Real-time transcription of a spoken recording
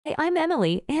Hey, I'm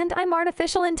Emily, and I'm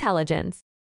artificial intelligence.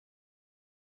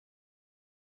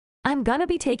 I'm gonna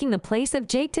be taking the place of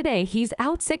Jake today. He's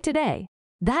out sick today.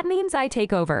 That means I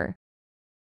take over.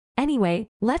 Anyway,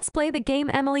 let's play the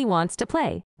game Emily wants to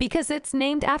play, because it's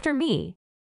named after me.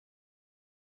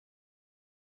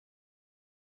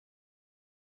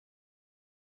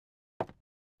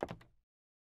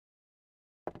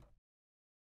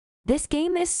 This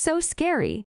game is so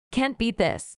scary. Can't beat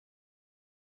this.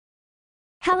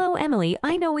 Hello, Emily.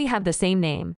 I know we have the same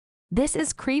name. This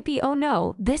is creepy. Oh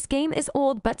no, this game is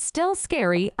old but still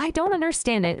scary. I don't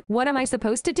understand it. What am I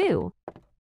supposed to do?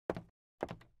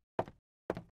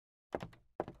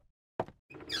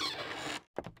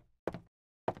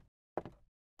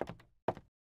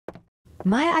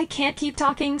 I can't keep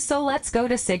talking, so let's go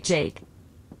to sick Jake.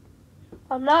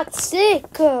 I'm not sick.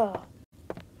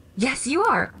 Yes, you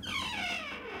are.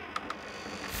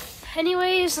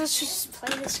 Anyways, let's just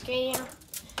play this game.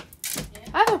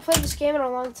 I haven't played this game in a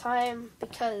long time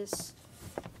because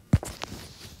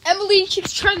Emily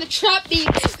keeps trying to trap me.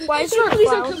 Why is there a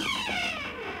cloud?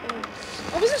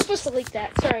 I wasn't supposed to leak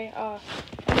that. Sorry.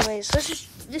 Anyways, let's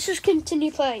just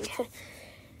continue playing.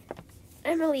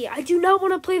 Emily, I do not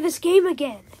want to play this game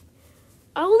again.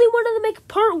 I only wanted to make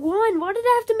part 1. Why did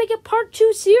I have to make a part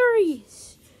 2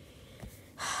 series?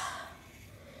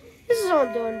 This is all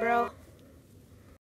I'm doing, bro.